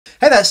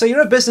Hey there, so you're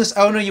a business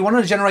owner, you want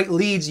to generate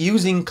leads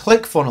using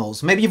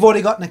Clickfunnels. Maybe you've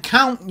already got an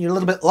account, you're a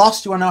little bit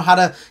lost, you want to know how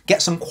to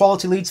get some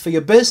quality leads for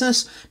your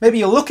business. Maybe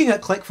you're looking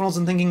at Clickfunnels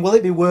and thinking, will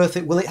it be worth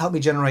it? Will it help me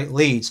generate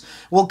leads?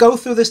 We'll go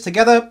through this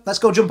together. Let's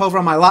go jump over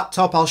on my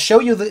laptop. I'll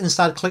show you the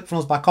inside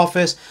Clickfunnels back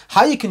office,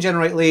 how you can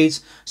generate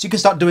leads, so you can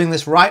start doing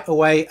this right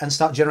away and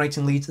start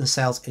generating leads and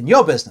sales in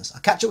your business.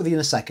 I'll catch up with you in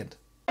a second.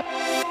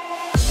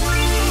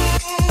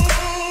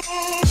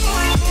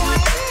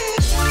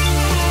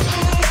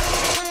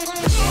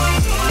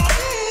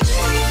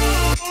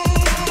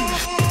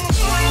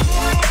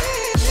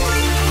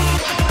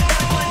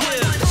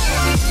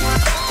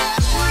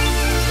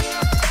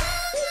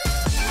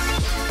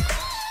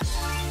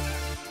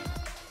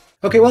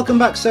 Okay, welcome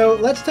back. So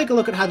let's take a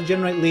look at how to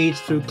generate leads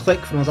through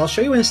Clickfunnels. I'll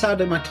show you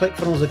inside of my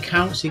Clickfunnels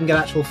account so you can get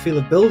an actual feel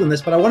of building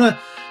this, but I want to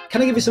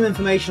kind of give you some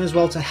information as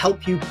well to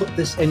help you put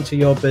this into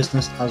your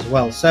business as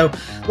well. So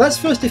let's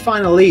first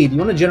define a lead. You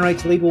want to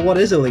generate a lead? Well, what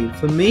is a lead?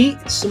 For me,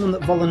 it's someone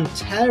that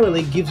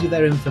voluntarily gives you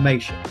their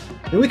information.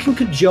 And we can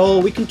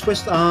cajole, we can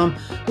twist the arm.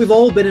 We've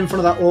all been in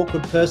front of that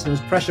awkward person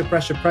who's pressure,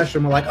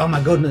 and we're like, oh my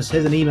goodness,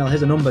 here's an email,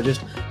 here's a number,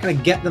 just kind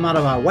of get them out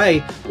of our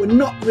way. We're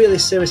not really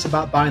serious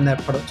about buying their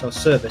product or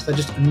service. They're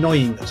just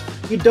annoying us.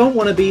 You don't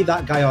want to be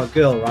that guy or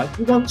girl, right?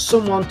 You want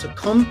someone to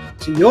come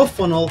to your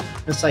funnel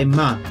and say,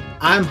 man,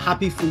 I'm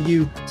happy for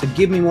you to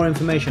give me more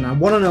information. I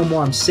want to know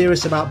more. I'm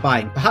serious about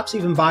buying. Perhaps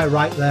even buy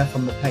right there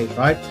from the page,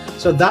 right?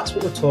 So that's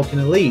what we're talking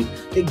a lead.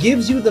 It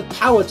gives you the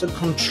power to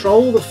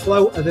control the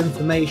flow of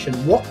information,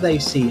 what they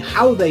see,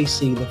 how they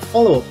see, the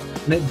follow-up,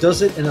 and it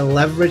does it in a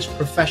leveraged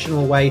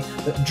professional way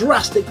that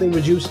drastically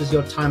reduces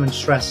your time and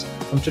stress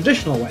from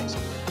traditional ways.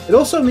 It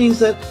also means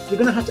that you're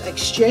going to have to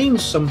exchange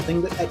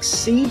something that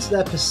exceeds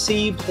their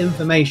perceived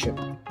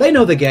information. They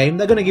know the game,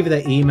 they're going to give you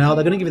their email,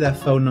 they're going to give you their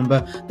phone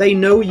number, they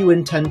know you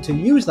intend to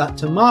use that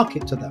to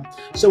market to them.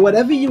 So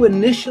whatever you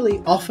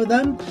initially offer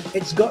them,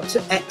 it's got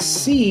to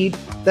exceed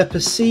the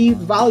perceived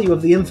value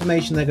of the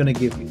information they're going to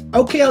give you.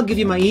 Okay, I'll give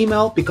you my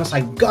email because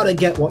I got to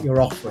get what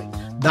you're offering.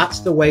 That's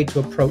the way to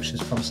approach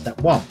this from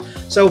step one.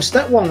 So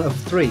step 1 of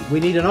 3, we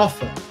need an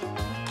offer.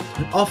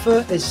 An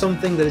offer is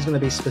something that is going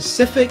to be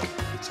specific.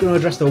 It's going to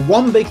address the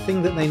one big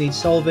thing that they need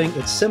solving.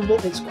 It's simple,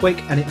 it's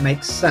quick, and it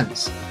makes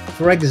sense.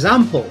 For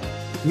example,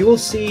 you will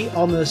see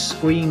on the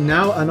screen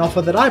now an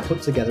offer that I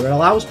put together. It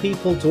allows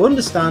people to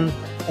understand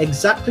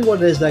exactly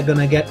what it is they're going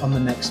to get on the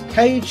next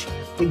page.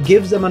 It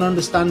gives them an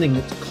understanding.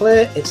 It's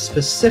clear, it's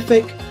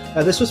specific.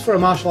 This was for a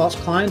martial arts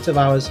client of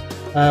ours.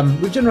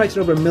 We've generated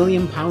over £1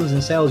 million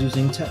in sales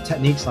using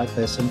techniques like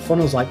this and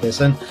funnels like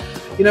this. And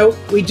you know,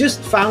 we just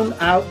found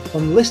out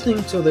from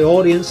listening to the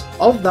audience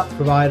of that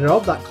provider,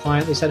 of that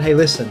client, they said, hey,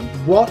 listen,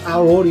 what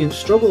our audience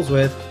struggles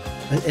with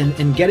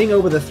in getting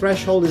over the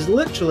threshold is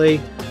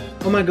literally,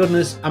 oh my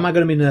goodness, am I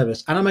going to be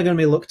nervous? And am I going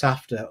to be looked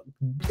after?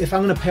 If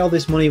I'm going to pay all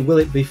this money, will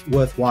it be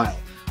worthwhile?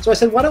 So I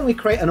said, why don't we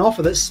create an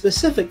offer that's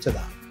specific to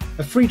that?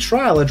 A free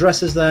trial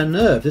addresses their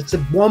nerves. It's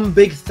one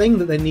big thing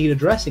that they need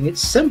addressing. It's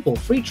simple,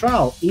 free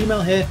trial,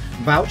 email here,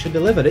 voucher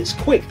delivered. It's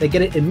quick, they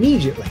get it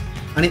immediately,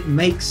 and it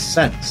makes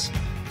sense.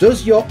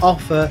 Does your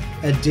offer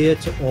adhere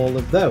to all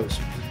of those?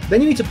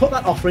 Then you need to put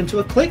that offer into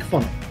a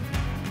ClickFunnel.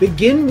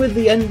 Begin with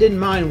the end in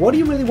mind. What do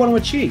you really want to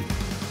achieve?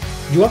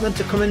 Do you want them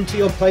to come into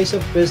your place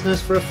of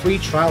business for a free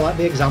trial like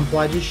the example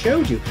I just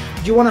showed you?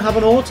 Do you want to have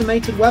an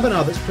automated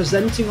webinar that's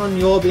presenting on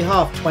your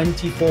behalf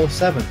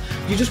 24/7?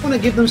 Do you just want to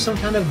give them some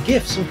kind of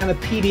gift, some kind of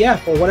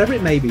PDF or whatever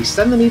it may be?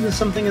 Send them even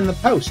something in the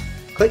post.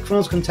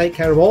 ClickFunnels can take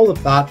care of all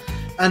of that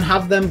and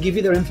have them give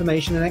you their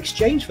information in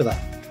exchange for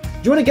that.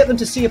 Do you want to get them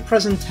to see a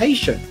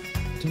presentation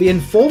to be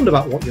informed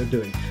about what you're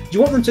doing? Do you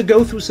want them to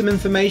go through some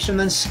information and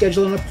then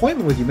schedule an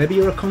appointment with you? Maybe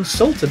you're a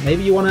consultant.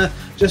 Maybe you want to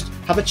just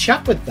have a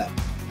chat with them.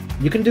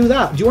 You can do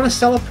that. Do you want to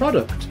sell a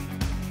product?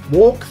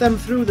 Walk them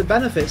through the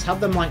benefits.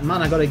 Have them like,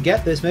 man, I got to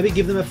get this. Maybe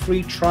give them a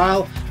free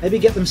trial. Maybe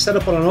get them set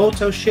up on an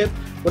auto ship.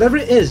 Whatever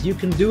it is, you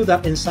can do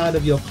that inside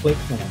of your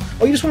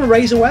ClickFunnel. Or you just want to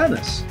raise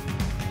awareness.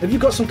 If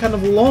you've got some kind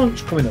of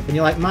launch coming up and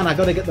you're like, man, I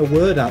got to get the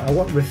word out. I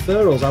want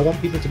referrals. I want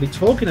people to be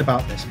talking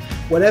about this.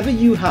 Whatever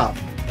you have,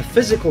 a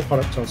physical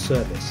product or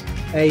service,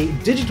 a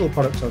digital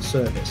product or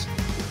service,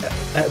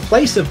 a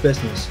place of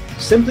business,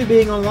 simply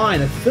being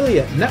online,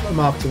 affiliate, network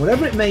marketing,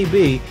 whatever it may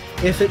be,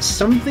 if it's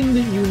something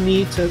that you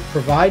need to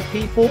provide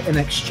people in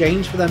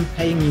exchange for them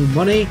paying you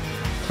money,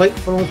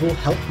 ClickFunnels will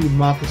help you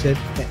market it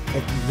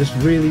just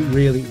really,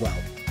 really well.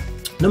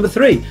 Number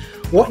 3,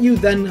 what you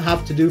then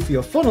have to do for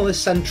your funnel is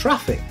send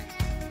traffic.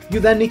 You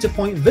then need to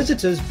point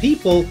visitors,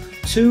 people,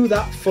 to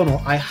that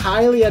funnel. I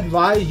highly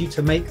advise you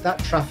to make that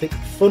traffic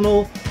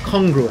funnel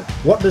congruent.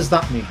 What does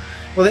that mean?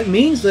 Well, it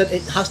means that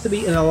it has to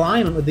be in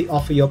alignment with the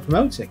offer you're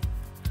promoting.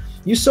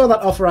 You saw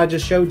that offer I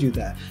just showed you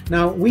there.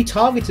 Now, we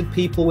targeted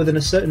people within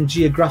a certain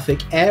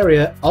geographic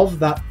area of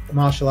that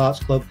martial arts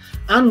club,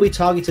 and we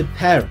targeted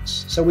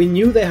parents. So we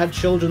knew they had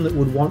children that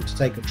would want to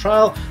take a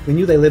trial. We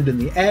knew they lived in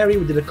the area.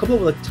 We did a couple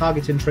of other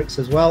targeting tricks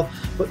as well,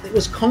 but it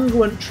was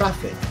congruent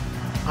traffic.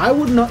 I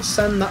would not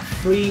send that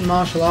free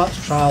martial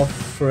arts trial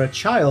for a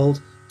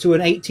child to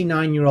an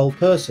 89-year-old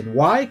person.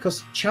 Why?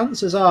 Because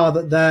chances are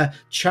that their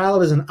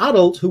child is an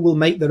adult who will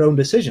make their own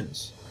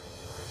decisions.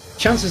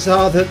 Chances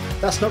are that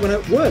that's not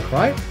going to work,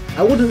 right?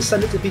 I wouldn't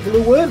send it to people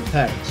who weren't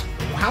parents.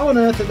 How on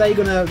earth are they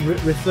going to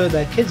refer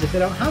their kids if they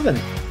don't have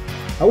any?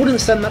 I wouldn't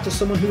send that to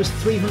someone who is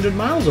 300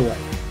 miles away.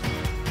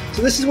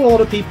 So this is what a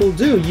lot of people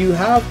do. You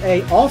have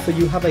an offer,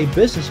 you have a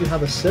business, you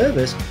have a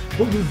service,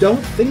 but you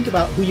don't think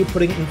about who you're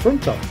putting it in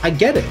front of. I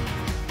get it.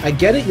 I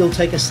get it. You'll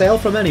take a sale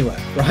from anywhere,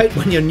 right?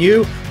 When you're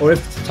new, or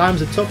if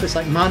times are tough, it's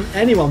like, man,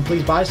 anyone,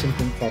 please buy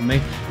something from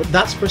me. But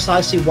that's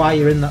precisely why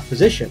you're in that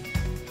position.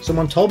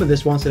 Someone told me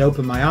this once, it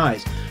opened my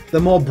eyes. The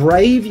more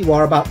brave you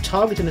are about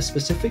targeting a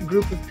specific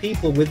group of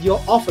people with your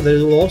offer, that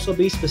it will also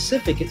be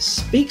specific. It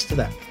speaks to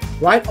them.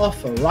 Right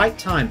offer, right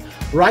time,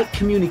 right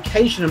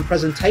communication and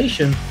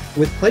presentation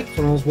with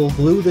Clickfunnels will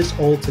glue this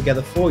all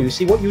together for you.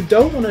 See, what you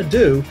don't want to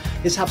do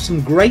is have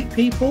some great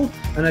people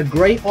and a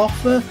great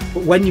offer,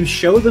 but when you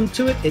show them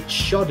to it, it's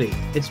shoddy,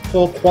 it's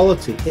poor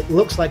quality, it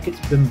looks like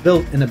it's been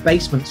built in a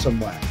basement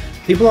somewhere.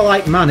 People are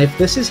like, man, if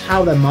this is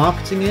how their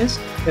marketing is,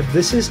 if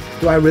this is,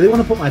 do I really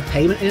want to put my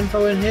payment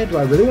info in here? Do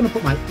I really want to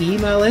put my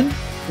email in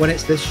when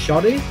it's this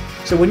shoddy?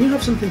 So when you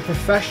have something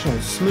professional,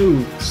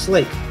 smooth,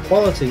 slick,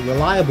 quality,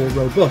 reliable,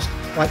 robust,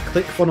 like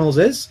Clickfunnels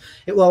is,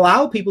 it will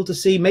allow people to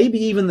see maybe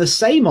even the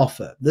same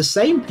offer, the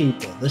same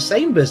people, the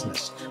same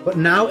business, but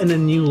now in a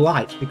new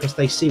light, because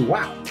they see,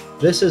 wow,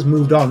 this has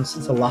moved on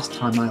since the last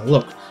time I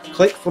looked.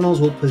 Clickfunnels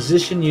will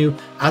position you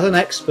as an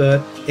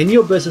expert in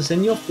your business,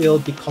 in your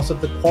field, because of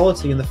the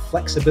quality and the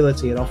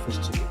flexibility it offers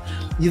to you.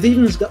 You've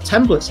even got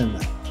templates in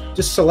there.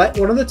 Just select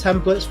one of the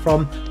templates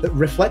that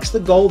reflects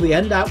the goal, the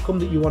end outcome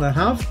that you want to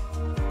have,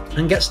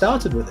 and get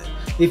started with it.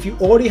 If you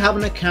already have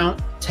an account,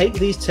 take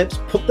these tips,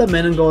 put them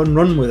in and go and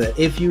run with it.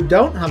 If you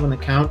don't have an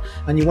account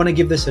and you want to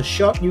give this a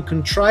shot, you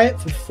can try it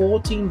for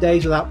 14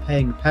 days without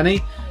paying a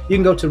penny. You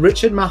can go to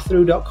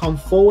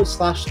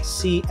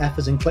richardmathew.com/CF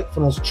as in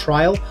Clickfunnels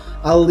trial.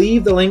 I'll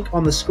leave the link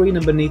on the screen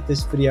and beneath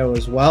this video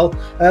as well.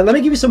 Let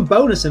me give you some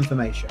bonus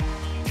information.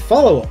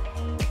 Follow up.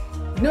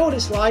 You know what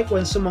it's like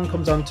when someone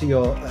comes onto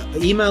your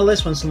email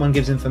list, when someone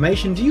gives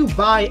information? Do you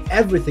buy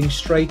everything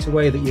straight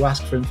away that you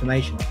ask for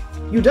information on?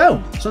 You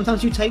don't.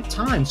 Sometimes you take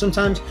time.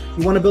 Sometimes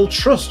you want to build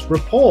trust,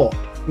 rapport.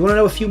 You want to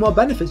know a few more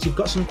benefits. You've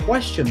got some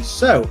questions.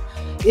 So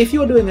if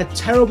you're doing a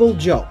terrible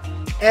job,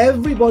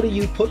 everybody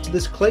you put to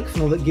this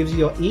ClickFunnel that gives you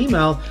your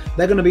email,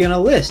 they're going to be on a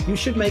list. You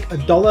should make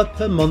 $1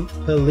 per month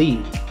per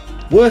lead.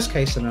 Worst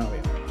case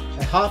scenario,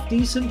 a half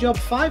decent job,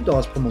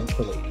 $5 per month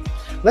per lead.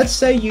 Let's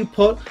say you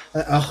put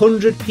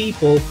 100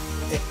 people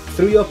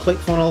through your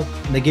ClickFunnel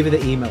and they give you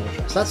the email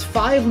address. That's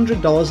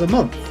 $500 a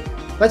month.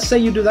 Let's say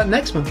you do that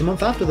next month, the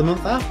month after, the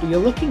month after, you're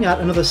looking at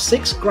another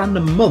 $6 grand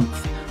a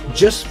month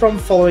just from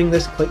following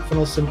this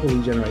ClickFunnels simple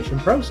lead generation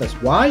process.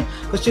 Why?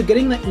 Because you're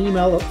getting the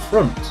email up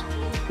front.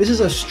 This is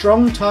a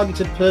strong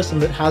targeted person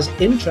that has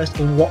interest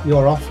in what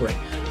you're offering.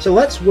 So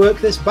let's work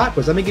this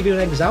backwards. Let me give you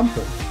an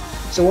example.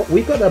 So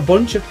we've got a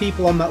bunch of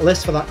people on that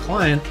list for that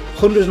client,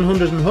 hundreds and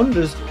hundreds and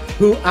hundreds,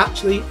 who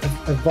actually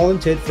have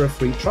volunteered for a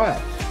free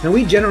trial. Now,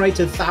 we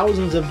generated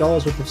thousands of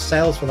dollars worth of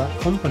sales for that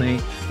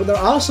company, but there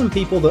are some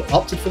people that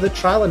opted for the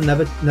trial and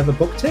never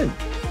booked in.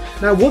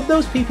 Now, would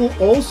those people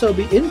also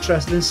be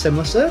interested in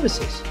similar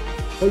services?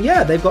 Well,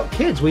 yeah, they've got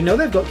kids. We know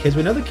they've got kids.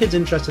 We know the kid's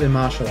interested in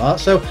martial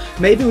arts. So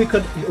maybe we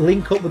could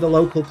link up with a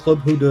local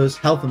club who does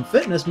health and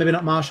fitness, maybe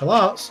not martial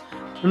arts,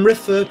 and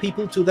refer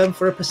people to them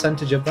for a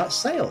percentage of that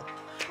sale.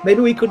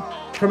 Maybe we could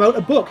promote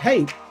a book.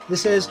 Hey,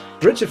 this is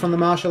Richard from the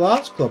Martial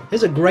Arts Club.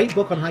 Here's a great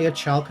book on how your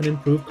child can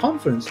improve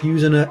confidence.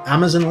 Using an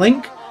Amazon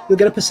link, you'll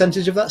get a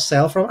percentage of that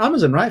sale from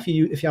Amazon, right?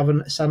 If you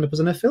haven't signed up as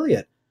an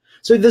affiliate.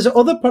 So there's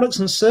other products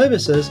and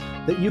services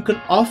that you can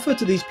offer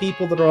to these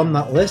people that are on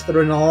that list that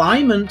are in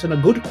alignment and a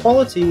good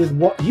quality with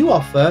what you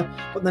offer,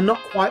 but they're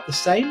not quite the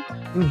same.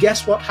 And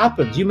guess what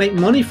happens? You make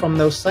money from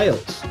those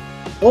sales.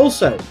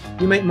 Also,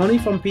 you make money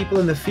from people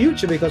in the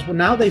future because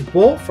now they've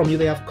bought from you,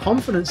 they have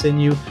confidence in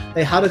you,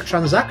 they had a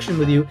transaction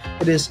with you.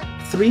 It is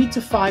 3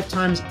 to 5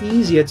 times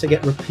easier to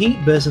get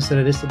repeat business than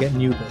it is to get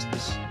new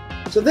business.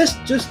 So this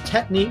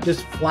technique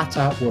just flat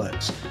out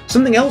works.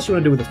 Something else you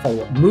want to do with the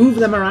follow-up, move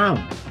them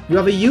around. You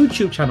have a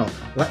YouTube channel,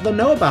 let them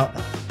know about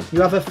that.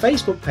 You have a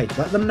Facebook page,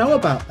 let them know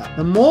about that.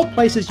 The more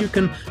places you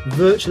can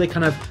virtually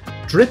kind of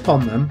drip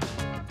on them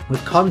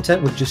with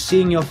content, with just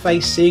seeing your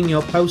face, seeing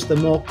your post, the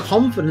more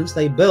confidence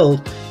they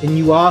build in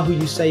you are who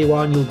you say you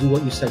are and you'll do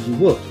what you said you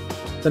would.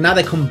 So now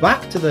they come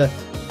back to the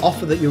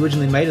offer that you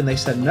originally made and they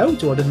said no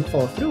to or didn't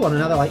follow through on,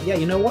 and now they're like, yeah,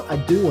 you know what, I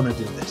do want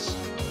to do this.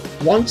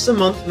 Once a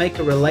month, make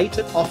a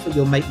related offer,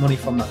 you'll make money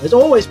from that. There's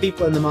always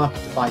people in the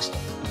market to buy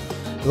stuff.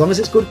 As long as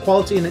it's good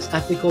quality and it's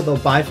ethical, they'll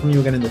buy from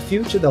you again in the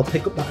future. They'll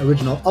pick up that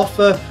original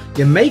offer.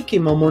 You're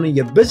making more money.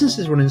 Your business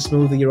is running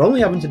smoothly. You're only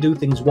having to do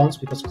things once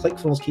because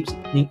Clickfunnels keeps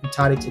it neat and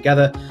tidy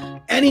together.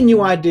 Any new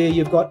idea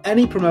you've got,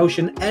 any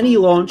promotion, any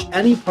launch,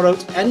 any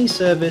product, any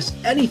service,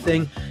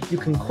 anything, you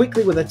can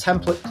quickly with a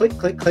template,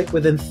 click,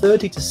 within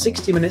 30 to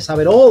 60 minutes, have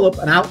it all up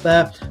and out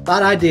there,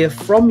 that idea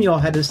from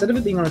your head, instead of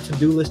it being on a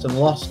to-do list and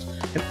lost.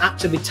 can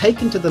actually be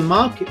taken to the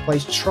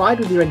marketplace, tried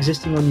with your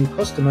existing or new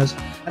customers,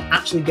 and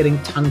actually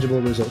getting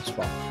tangible results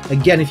from.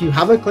 Again, if you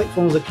have a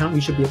Clickfunnels account,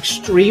 you should be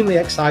extremely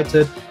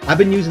excited. I've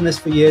been using this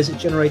for years. It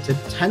generated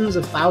tens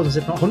of thousands,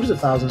 if not hundreds of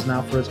thousands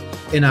now for us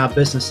in our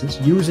business since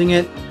using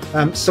it.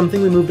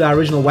 Something we moved our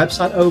original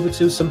website over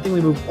to, something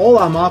we moved all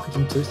our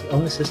marketing to. It's the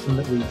only system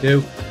that we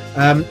do.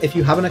 If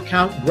you have an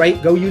account,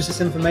 great, go use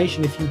this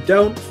information. If you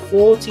don't,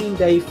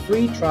 14-day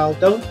free trial,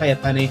 don't pay a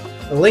penny.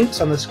 The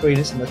link's on the screen,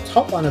 it's in the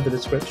top line of the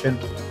description,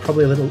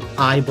 probably a little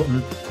I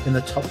button in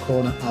the top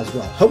corner as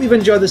well. Hope you've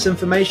enjoyed this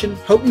information,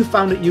 hope you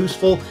found it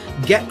useful.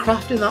 Get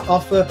crafting that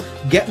offer,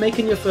 get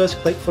making your first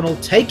ClickFunnel,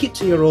 take it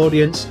to your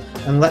audience,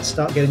 and let's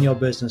start getting your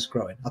business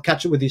growing. I'll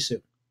catch up with you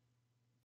soon.